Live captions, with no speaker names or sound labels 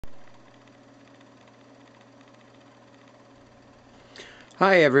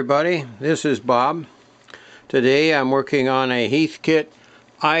Hi everybody, this is Bob. Today I'm working on a HEATHKIT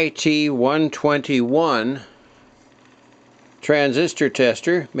IT-121 transistor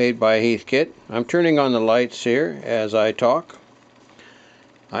tester made by HEATHKIT. I'm turning on the lights here as I talk.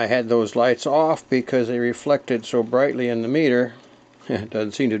 I had those lights off because they reflected so brightly in the meter. It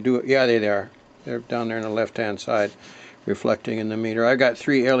doesn't seem to do it. Yeah, they are. They're down there on the left hand side reflecting in the meter. I got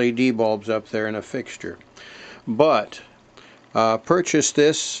 3 LED bulbs up there in a fixture. But purchased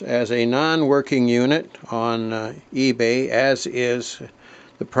this as a non-working unit on eBay, as is.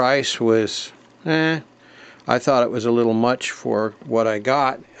 The price was, I thought it was a little much for what I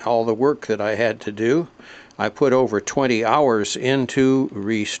got, all the work that I had to do. I put over 20 hours into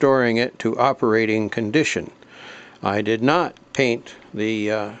restoring it to operating condition. I did not paint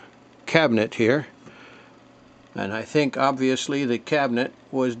the cabinet here, and I think obviously the cabinet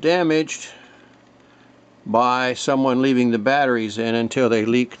was damaged by someone leaving the batteries in until they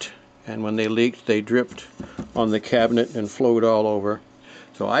leaked, and when they leaked they dripped on the cabinet and flowed all over.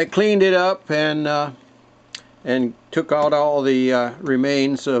 So I cleaned it up and took out all the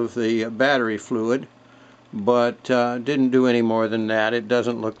remains of the battery fluid, but didn't do any more than that. It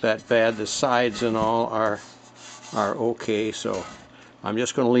doesn't look that bad. The sides and all are okay, so I'm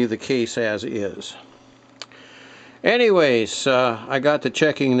just going to leave the case as is. Anyways, I got to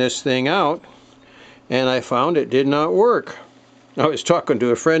checking this thing out, and I found it did not work. I was talking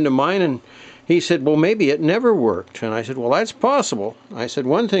to a friend of mine, and he said, well, maybe it never worked. And I said, well, that's possible. I said,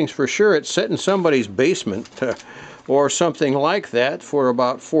 one thing's for sure, it's set in somebody's basement or something like that for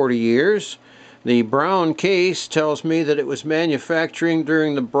about 40 years. The brown case tells me that it was manufacturing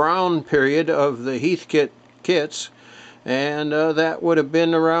during the brown period of the HEATHKIT kits, and that would have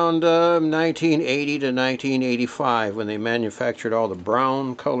been around 1980 to 1985 when they manufactured all the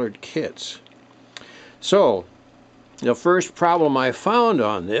brown colored kits. So, the first problem I found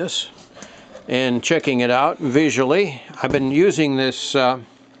on this, and checking it out visually, I've been using this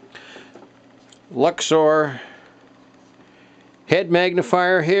Luxor head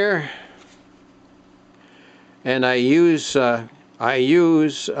magnifier here, and I use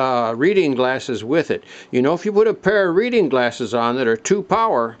reading glasses with it. You know, if you put a pair of reading glasses on that are 2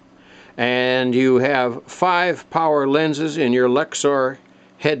 power, and you have 5 power lenses in your Luxor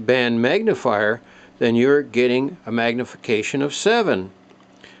headband magnifier, then you're getting a magnification of 7.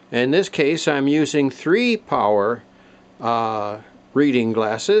 In this case, I'm using 3 power reading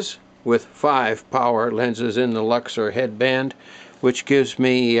glasses with 5 power lenses in the Luxor headband, which gives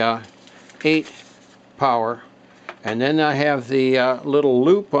me 8 power. And then I have the little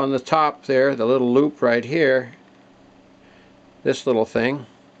loop on the top there, the little loop right here, this little thing,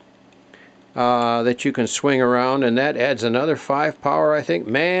 that you can swing around, and that adds another 5 power, I think.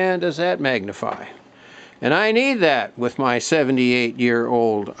 Man, does that magnify. And I need that with my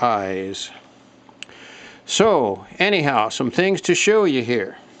 78-year-old eyes. So, anyhow, some things to show you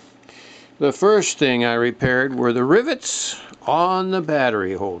here. The first thing I repaired were the rivets on the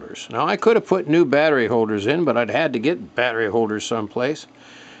battery holders. Now, I could have put new battery holders in, but I'd had to get battery holders someplace,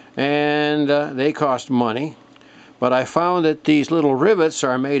 and they cost money. But I found that these little rivets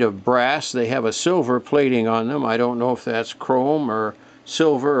are made of brass. They have a silver plating on them. I don't know if that's chrome or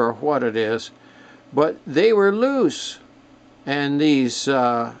silver or what it is. But they were loose, and these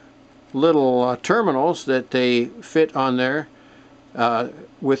little terminals that they fit on there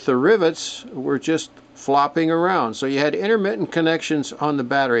with the rivets were just flopping around. So you had intermittent connections on the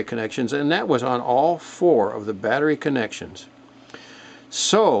battery connections, and that was on all 4 of the battery connections.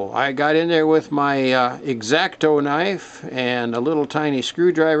 So I got in there with my X-Acto knife and a little tiny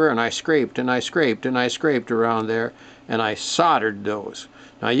screwdriver, and I scraped and I scraped and I scraped around there, and I soldered those.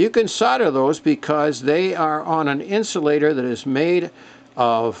 Now you can solder those because they are on an insulator that is made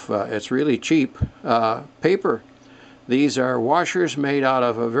of, it's really cheap, paper. These are washers made out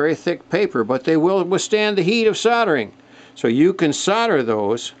of a very thick paper, but they will withstand the heat of soldering. So you can solder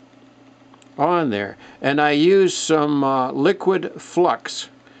those on there. And I used some liquid flux.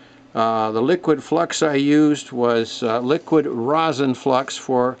 The liquid flux I used was liquid rosin flux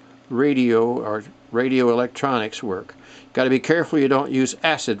for radio or radio electronics work. Got to be careful you don't use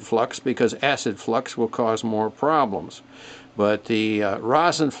acid flux, because acid flux will cause more problems. But the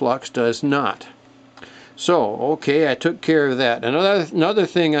rosin flux does not. So, okay, I took care of that. Another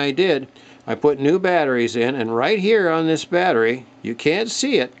thing I did, I put new batteries in, and right here on this battery, you can't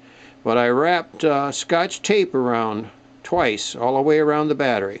see it, but I wrapped Scotch tape around twice, all the way around the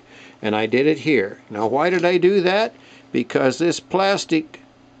battery. And I did it here. Now, why did I do that? Because this plastic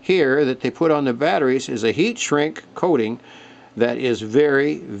here that they put on the batteries is a heat shrink coating that is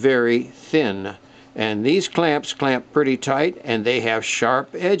very, very thin. And these clamps clamp pretty tight, and they have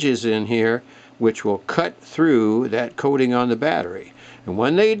sharp edges in here which will cut through that coating on the battery. And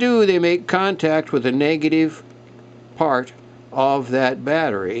when they do, they make contact with the negative part of that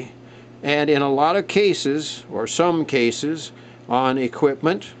battery. And in a lot of cases, or some cases, on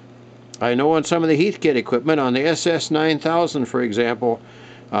equipment, I know on some of the HEATHKIT equipment, on the SS9000 for example,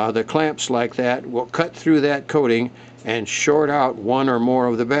 the clamps like that will cut through that coating and short out one or more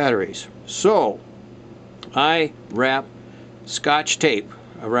of the batteries. So I wrap Scotch tape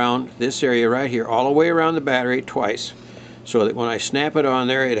around this area right here, all the way around the battery twice, so that when I snap it on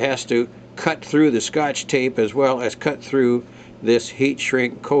there, it has to cut through the Scotch tape as well as cut through this heat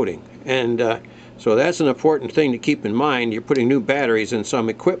shrink coating. And so that's an important thing to keep in mind. You're putting new batteries in some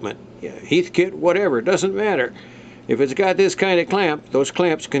equipment, HEATHKIT, whatever, it doesn't matter. If it's got this kind of clamp, those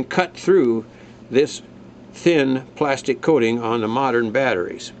clamps can cut through this thin plastic coating on the modern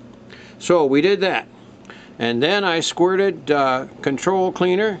batteries. So we did that. And then I squirted control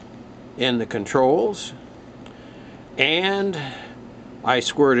cleaner in the controls, and I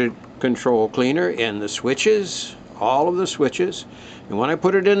squirted control cleaner in the switches, all of the switches. And when I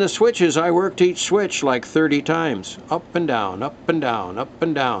put it in the switches, I worked each switch like 30 times, up and down, up and down, up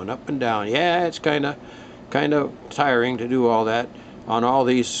and down, up and down. Yeah, it's kind of tiring to do all that on all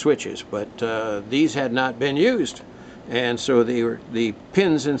these switches, but these had not been used. And so the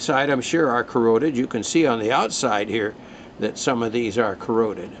pins inside, I'm sure, are corroded. You can see on the outside here that some of these are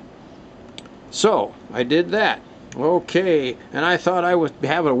corroded. So I did that. Okay, and I thought I would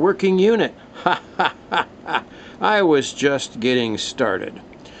have a working unit. Ha ha ha ha. I was just getting started.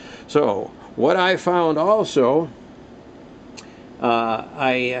 So what I found also,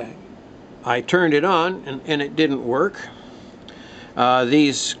 I turned it on and it didn't work.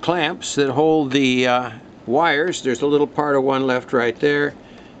 These clamps that hold the wires, there's a little part of one left right there.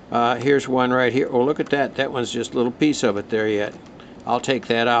 Here's one right here. Oh, look at that. That one's just a little piece of it there yet. I'll take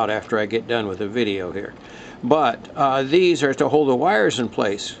that out after I get done with the video here. But these are to hold the wires in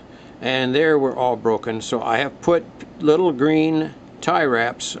place, and they were all broken. So I have put little green tie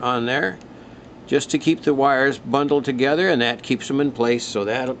wraps on there just to keep the wires bundled together, and that keeps them in place. So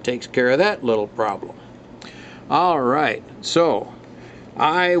that takes care of that little problem. All right, so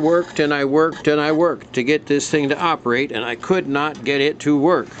I worked and I worked and I worked to get this thing to operate, and I could not get it to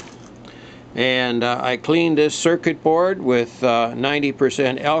work. And I cleaned this circuit board with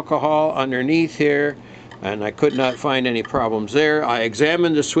 90% alcohol underneath here, and I could not find any problems there. I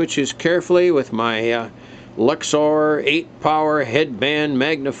examined the switches carefully with my Luxor 8-power headband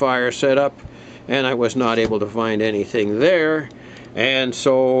magnifier setup, and I was not able to find anything there. And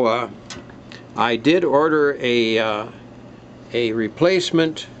so I did order a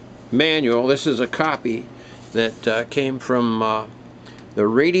replacement manual. This is a copy that came from the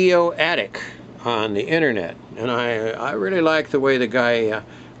Radio Attic on the internet, and I really like the way the guy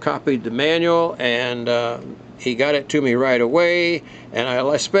copied the manual, and he got it to me right away. And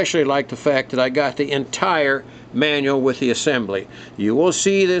I especially like the fact that I got the entire manual with the assembly. You will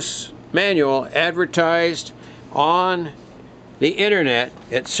see this manual advertised on the internet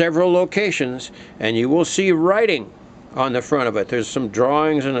at several locations, and you will see writing on the front of it. There's some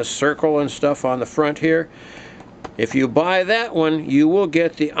drawings and a circle and stuff on the front here. If you buy that one, you will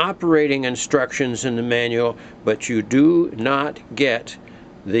get the operating instructions in the manual, but you do not get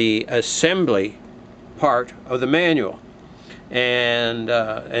the assembly part of the manual.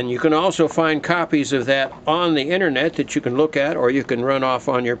 And you can also find copies of that on the internet that you can look at, or you can run off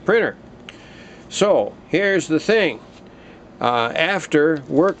on your printer. So here's the thing. After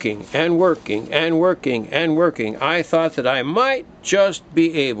working and working and working and working, I thought that I might just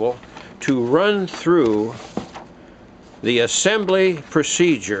be able to run through the assembly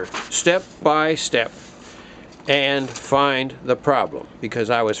procedure step by step and find the problem, because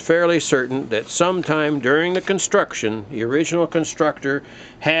I was fairly certain that sometime during the construction, the original constructor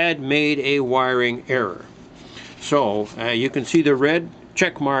had made a wiring error. So you can see the red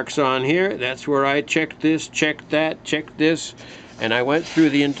check marks on here. That's where I checked this, checked that, checked this, and I went through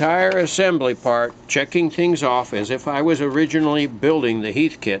the entire assembly part, checking things off as if I was originally building the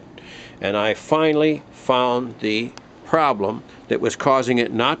HEATHKIT, and I finally found the problem that was causing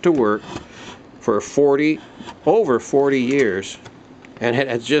it not to work for over 40 years, and it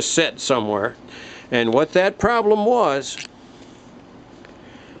had just set somewhere. And what that problem was,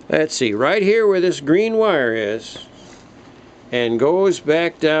 let's see, right here where this green wire is and goes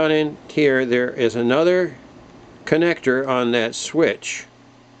back down in here, there is another connector on that switch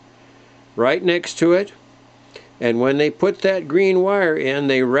right next to it. And when they put that green wire in,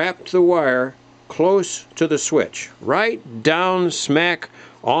 they wrapped the wire close to the switch, right down smack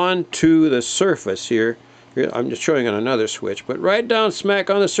onto the surface here. I'm just showing on another switch, but right down smack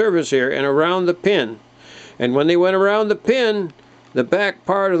on the surface here and around the pin. And when they went around the pin, the back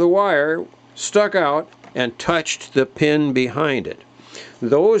part of the wire stuck out and touched the pin behind it.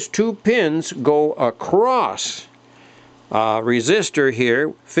 Those two pins go across a resistor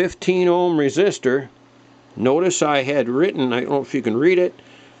here, 15 ohm resistor. Notice I had written, I don't know if you can read it,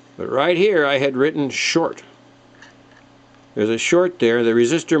 but right here I had written short. There's a short there. The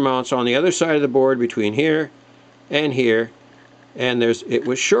resistor mounts on the other side of the board between here, and it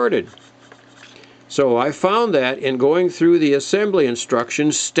was shorted. So I found that in going through the assembly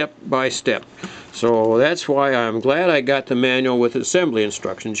instructions step by step. So that's why I'm glad I got the manual with assembly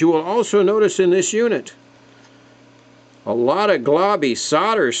instructions. You will also notice in this unit a lot of globby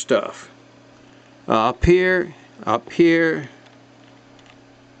solder stuff. Up here,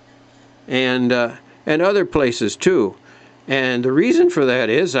 and other places too. And the reason for that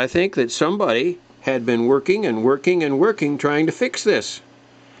is I think that somebody had been working trying to fix this,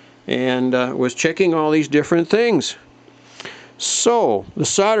 and was checking all these different things. So the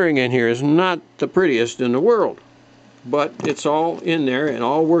soldering in here is not the prettiest in the world, but it's all in there and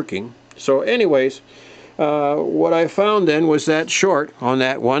all working. So anyways, what I found then was that short on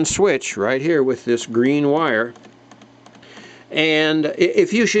that one switch right here with this green wire. And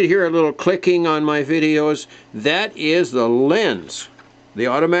if you should hear a little clicking on my videos, that is the lens, the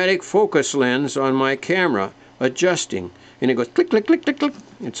automatic focus lens on my camera adjusting. And it goes click, click, click, click, click.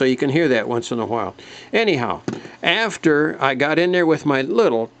 And so you can hear that once in a while. Anyhow, after I got in there with my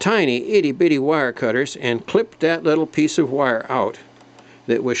little tiny itty bitty wire cutters and clipped that little piece of wire out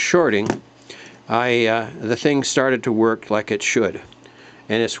that was shorting, the thing started to work like it should.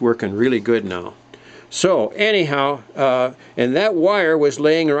 And it's working really good now. So anyhow, and that wire was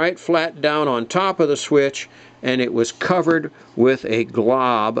laying right flat down on top of the switch, and it was covered with a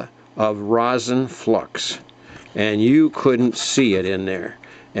glob of rosin flux. And you couldn't see it in there.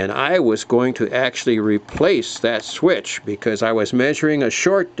 And I was going to actually replace that switch because I was measuring a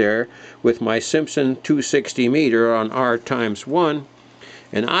short there with my Simpson 260 meter on R times 1.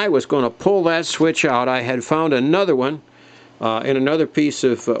 And I was going to pull that switch out. I had found another one in another piece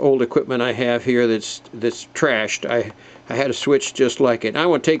of old equipment I have here that's trashed. I had a switch just like it. And I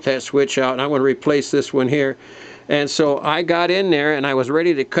want to take that switch out and I want to replace this one here. And so I got in there and I was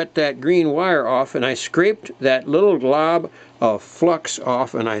ready to cut that green wire off, and I scraped that little glob of flux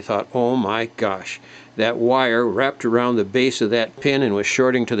off, and I thought, oh my gosh, that wire wrapped around the base of that pin and was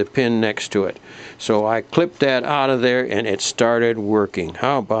shorting to the pin next to it. So I clipped that out of there and it started working.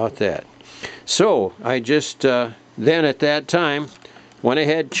 How about that? So I just then at that time went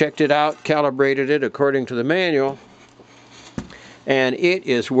ahead, checked it out, calibrated it according to the manual, and it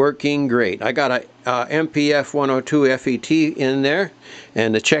is working great. I got a MPF 102 FET in there,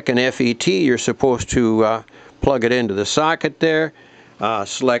 and to check an FET you're supposed to plug it into the socket there,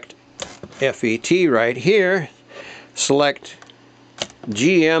 select FET right here, select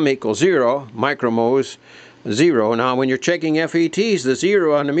GM equals 0, micromose 0. Now when you're checking FETs, the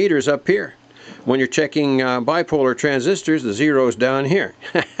 0 on the meter is up here. When you're checking bipolar transistors, the 0 is down here.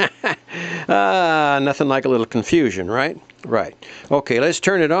 Nothing like a little confusion, right? Right. Okay, let's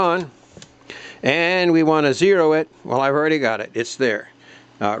turn it on. And we want to 0 it. Well, I've already got it. It's there.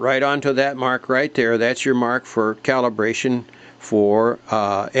 Right onto that mark right there. That's your mark for calibration for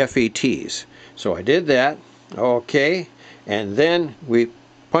FETs. So I did that. Okay. And then we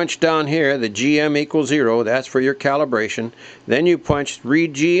punch down here the GM equals 0. That's for your calibration. Then you punch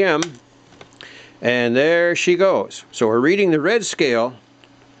read GM. And there she goes. So we're reading the red scale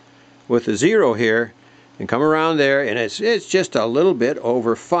with the 0 here, and come around there, and it's just a little bit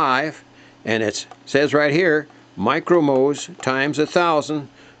over 5, and it says right here micromose times 1,000,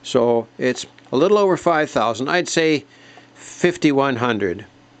 so it's a little over 5,000. I'd say 5,100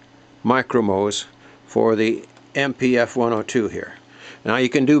 micromose for the MPF 102 here. Now you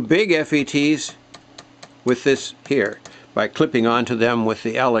can do big FETs with this here by clipping onto them with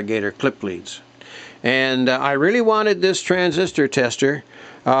the alligator clip leads. And I really wanted this transistor tester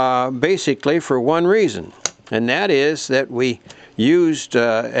basically for one reason, and that is that we used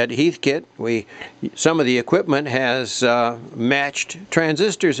at HEATHKIT, some of the equipment has matched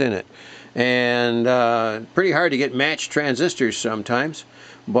transistors in it, and pretty hard to get matched transistors sometimes,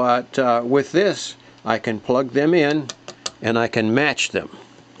 but with this I can plug them in and I can match them.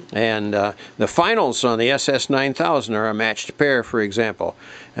 And the finals on the SS9000 are a matched pair, for example.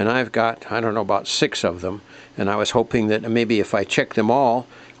 And I've got, I don't know, about 6 of them. And I was hoping that maybe if I check them all,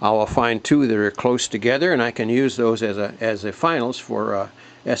 I will find 2 that are close together, and I can use those as a finals for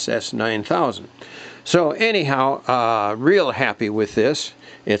SS9000. So anyhow, real happy with this.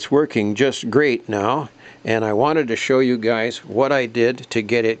 It's working just great now. And I wanted to show you guys what I did to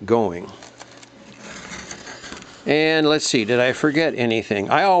get it going. And let's see, did I forget anything?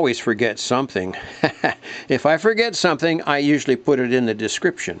 I always forget something. If I forget something, I usually put it in the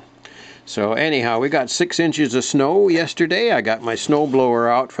description. So anyhow, we got 6 inches of snow yesterday. I got my snow blower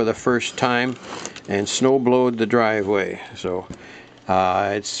out for the first time and snow blowed the driveway. So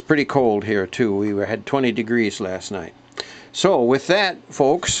it's pretty cold here too. We had 20 degrees last night. So with that,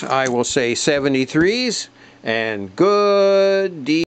 folks, I will say 73s and good